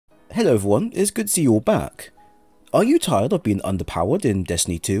Hello everyone, it's good to see you all back. Are you tired of being underpowered in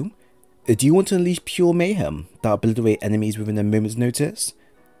Destiny 2? Do you want to unleash pure mayhem that obliterate enemies within a moment's notice?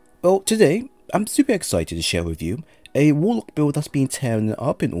 Well, today, I'm super excited to share with you a Warlock build that's been tearing it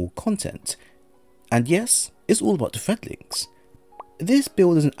up in all content. And yes, it's all about the Threadlings. This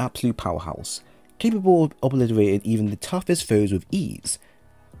build is an absolute powerhouse, capable of obliterating even the toughest foes with ease,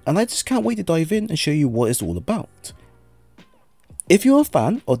 and I just can't wait to dive in and show you what it's all about. If you're a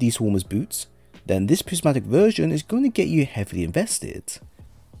fan of these Swarmers boots, then this prismatic version is going to get you heavily invested.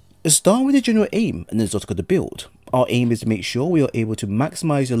 Start with the general aim and exotic of the build. Our aim is to make sure we are able to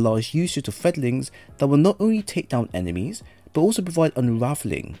maximize the large usage of Threadlings that will not only take down enemies, but also provide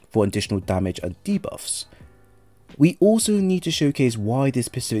unraveling for additional damage and debuffs. We also need to showcase why this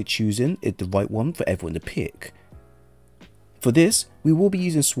specific choosing is the right one for everyone to pick. For this, we will be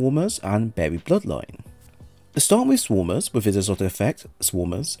using Swarmers and Buried Bloodline. Starting with Swarmers with its exotic effect,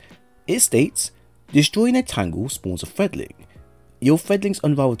 Swarmers, it states, destroying a tangle spawns a Threadling. Your Threadlings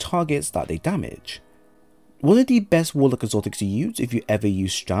unravel targets that they damage. One of the best Warlock exotics to use if you ever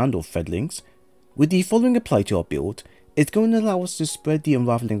use Strand or Threadlings. With the following applied to our build, it's going to allow us to spread the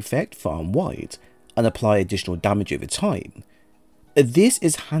unraveling effect far and wide, and apply additional damage over time. This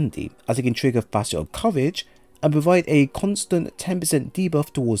is handy as it can trigger faster of coverage and provide a constant 10%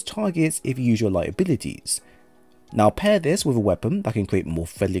 debuff towards targets if you use your light abilities. Now pair this with a weapon that can create more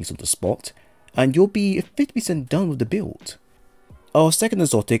Threadlings on the spot, and you'll be 50% done with the build. Our second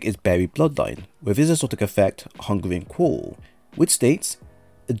exotic is Buried Bloodline, with his exotic effect, Hungering Quarrel, which states,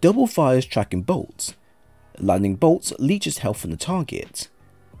 double fires tracking bolts. Landing bolts leeches health from the target.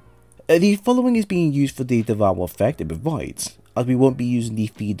 The following is being used for the Devour effect it provides, as we won't be using the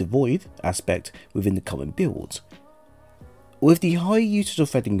Feed the Void aspect within the current build. With the high usage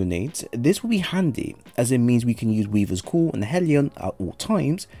of Threading Grenades, this will be handy as it means we can use Weaver's Call and Hellion at all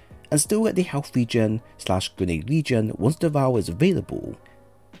times and still get the health regen / grenade regen once Devour is available.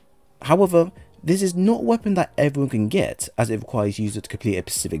 However, this is not a weapon that everyone can get as it requires users to complete a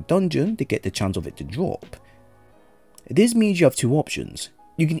specific dungeon to get the chance of it to drop. This means you have two options.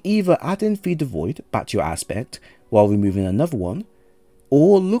 You can either add in Feed the Void back to your aspect while removing another one,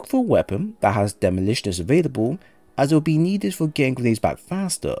 or look for a weapon that has Demolitionist available as it will be needed for getting grenades back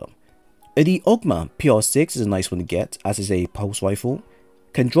faster. The Ogma PR6 is a nice one to get as it's a pulse rifle,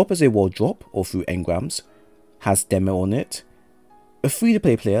 can drop as a wall drop or through engrams, has demo on it, free to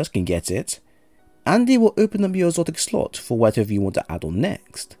play players can get it, and it will open up your exotic slot for whatever you want to add on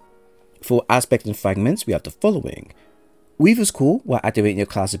next. For aspect and fragments we have the following. Weaver's Call, while activating your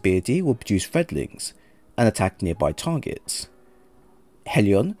class ability, will produce Threadlings and attack nearby targets.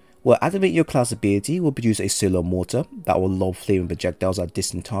 Hellion, while activating your class ability, will produce a solar mortar that will lob flaming projectiles at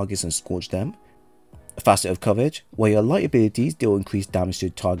distant targets and scorch them. Facet of Coverage, where your light abilities deal increased damage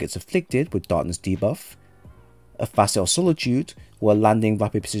to targets afflicted with darkness debuff. A Facet of Solitude, where landing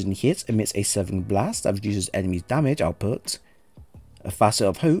rapid precision hits emits a severing blast that reduces enemies' damage output. A Facet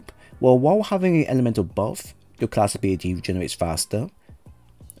of Hope, where while having an elemental buff, your class ability regenerates faster.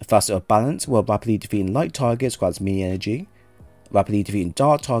 A Facet of Balance, where rapidly defeating light targets grants mini energy. Rapidly defeating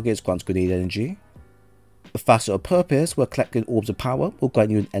dark targets grants grenade energy. A Facet of Purpose, where collecting orbs of power will grant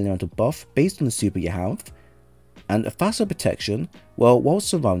you an elemental buff based on the super you have. And a Facet of Protection, where while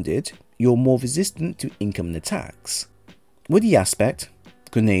surrounded, you're more resistant to incoming attacks. With the aspect,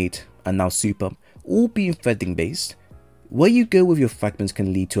 grenade, and now super all being Threading based, where you go with your fragments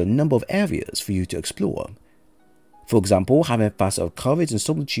can lead to a number of areas for you to explore. For example, having a Facet of Courage and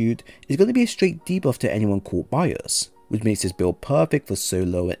Solitude is going to be a straight debuff to anyone caught by us, which makes this build perfect for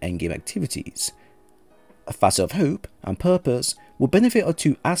solo and endgame activities. A Facet of Hope and Purpose will benefit our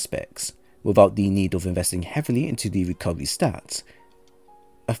two aspects, without the need of investing heavily into the recovery stats.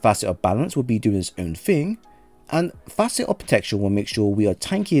 A Facet of Balance will be doing its own thing, and Facet of Protection will make sure we are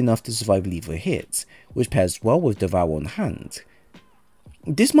tanky enough to survive lethal hits, which pairs well with Devour on hand.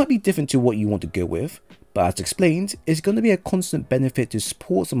 This might be different to what you want to go with, but as explained, it's going to be a constant benefit to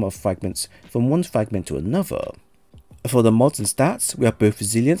support some of fragments from one fragment to another. For the mods and stats, we have both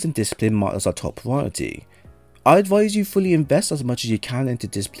Resilience and Discipline marked as our top priority. I advise you fully invest as much as you can into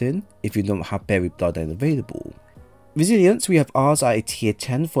Discipline if you don't have Buried Bloodline available. Resilience, we have ours at a tier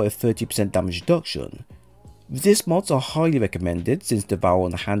 10 for a 30% damage reduction. Resist mods are highly recommended since Devour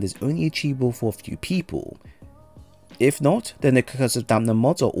on hand is only achievable for a few people. If not, then the Concussive Dampener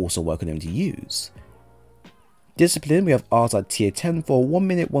mods are also welcome to use. Discipline, we have ours at tier 10 for a 1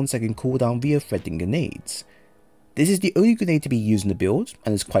 minute 1 second cooldown via Threading Grenades. This is the only grenade to be used in the build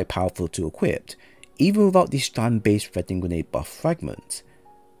and is quite powerful to equip, even without the strand based Threading Grenade buff fragment.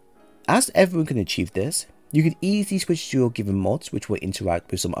 As everyone can achieve this, you could easily switch to your given mods which will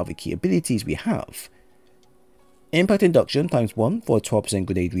interact with some other key abilities we have. Impact Induction ×1 for a 12%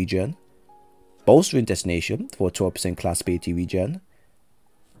 grenade regen, Bolstering Destination for a 12% class ability regen,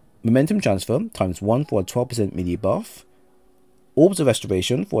 Momentum Transfer ×1 for a 12% melee buff, Orbs of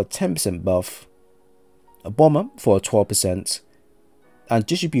Restoration for a 10% buff, a Bomber for a 12%, and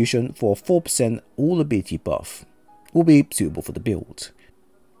Distribution for a 4% all ability buff will be suitable for the build.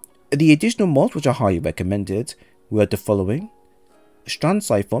 The additional mods which are highly recommended were the following: Strand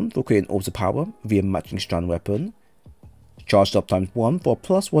Siphon for creating orbs of power via matching strand weapon, Charged Up ×1 for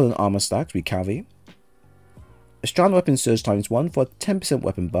 +1 on armor stacks we carry, a Strand Weapon Surge ×1 for a 10%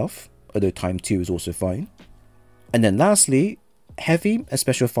 weapon buff, although ×2 is also fine, and then lastly, Heavy and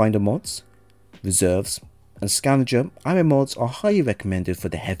Special Finder mods, Reserves, and Scavenger ammo mods are highly recommended for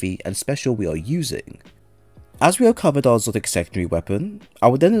the heavy and special we are using. As we have covered our exotic secondary weapon, I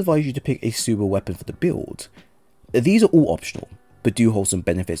would then advise you to pick a suitable weapon for the build. These are all optional, but do hold some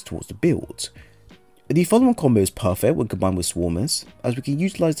benefits towards the build. The following combo is perfect when combined with Swarmers, as we can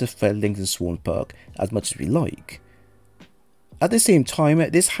utilise the Threadlings and Swarm perk as much as we like. At the same time,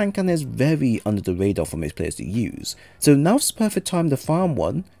 this hand cannon is very under the radar for most players to use, so now's the perfect time to farm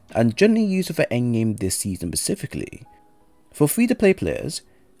one and generally use it for endgame this season specifically. For free to play players,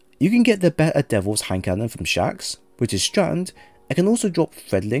 you can get the Better Devils hand cannon from Shaxx, which is Strand, and can also drop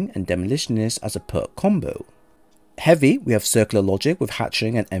Threadling and Demolitionist as a perk combo. Heavy, we have Circular Logic with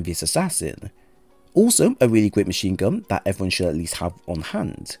Hatchling and Envious Assassin. Also, a really great machine gun that everyone should at least have on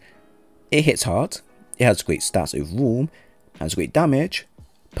hand. It hits hard, it has great stats overall, has great damage,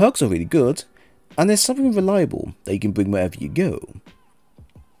 perks are really good, and there's something reliable that you can bring wherever you go.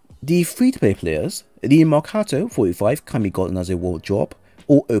 The free-to-play players, the Marcato 45 can be gotten as a world drop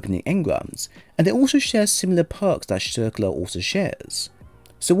or opening engrams, and it also shares similar perks that Circular also shares.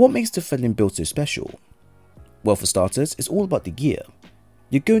 So what makes the Threadling build so special? Well, for starters, it's all about the gear.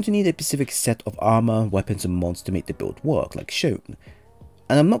 You're going to need a specific set of armor, weapons and mods to make the build work, like shown.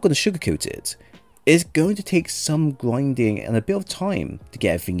 And I'm not going to sugarcoat it. It's going to take some grinding and a bit of time to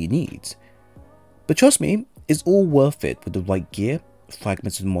get everything you need. But trust me, it's all worth it with the right gear,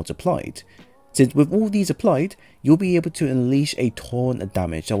 fragments and mods applied. Since with all these applied, you'll be able to unleash a ton of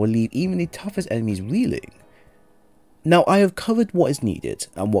damage that will leave even the toughest enemies reeling. Now I have covered what is needed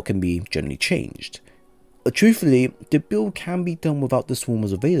and what can be generally changed. Truthfully, the build can be done without the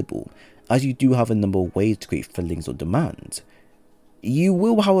Swarmers available, as you do have a number of ways to create Threadlings on demand. You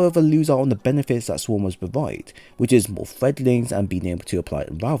will however lose out on the benefits that Swarmers provide, which is more Threadlings and being able to apply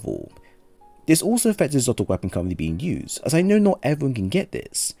Unravel. This also affects the exotic weapon currently being used, as I know not everyone can get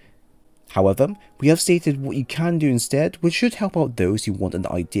this. However, we have stated what you can do instead, which should help out those who want an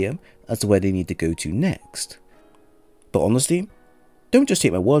idea as to where they need to go to next. But honestly, don't just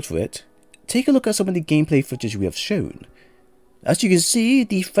take my word for it. Take a look at some of the gameplay footage we have shown. As you can see,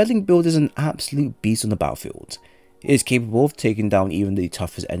 the Threadling build is an absolute beast on the battlefield. It is capable of taking down even the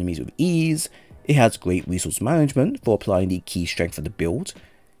toughest enemies with ease, it has great resource management for applying the key strength of the build,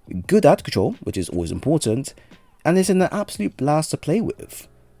 good ad control, which is always important, and is an absolute blast to play with.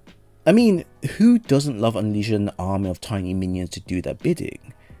 I mean, who doesn't love unleashing an army of tiny minions to do their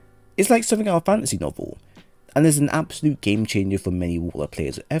bidding? It's like something out of a fantasy novel, and is an absolute game changer for many Warlock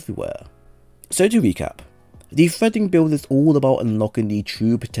players everywhere. So to recap, the Threadling build is all about unlocking the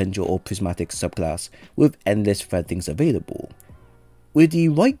true potential of Prismatic subclass with endless Threadlings available. With the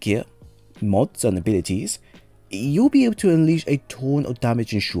right gear, mods and abilities, you'll be able to unleash a ton of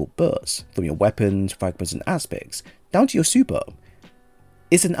damage in short bursts, from your weapons, fragments and aspects, down to your super.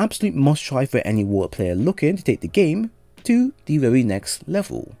 It's an absolute must try for any Warlock player looking to take the game to the very next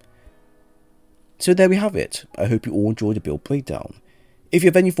level. So there we have it. I hope you all enjoyed the build breakdown. If you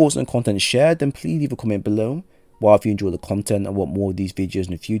have any thoughts on the content shared, then please leave a comment below. While if you enjoy the content and want more of these videos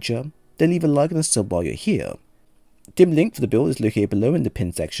in the future, then leave a like and a sub while you're here. The link for the build is located below in the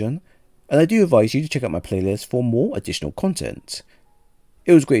pinned section, and I do advise you to check out my playlist for more additional content.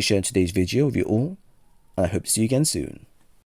 It was great sharing today's video with you all, and I hope to see you again soon.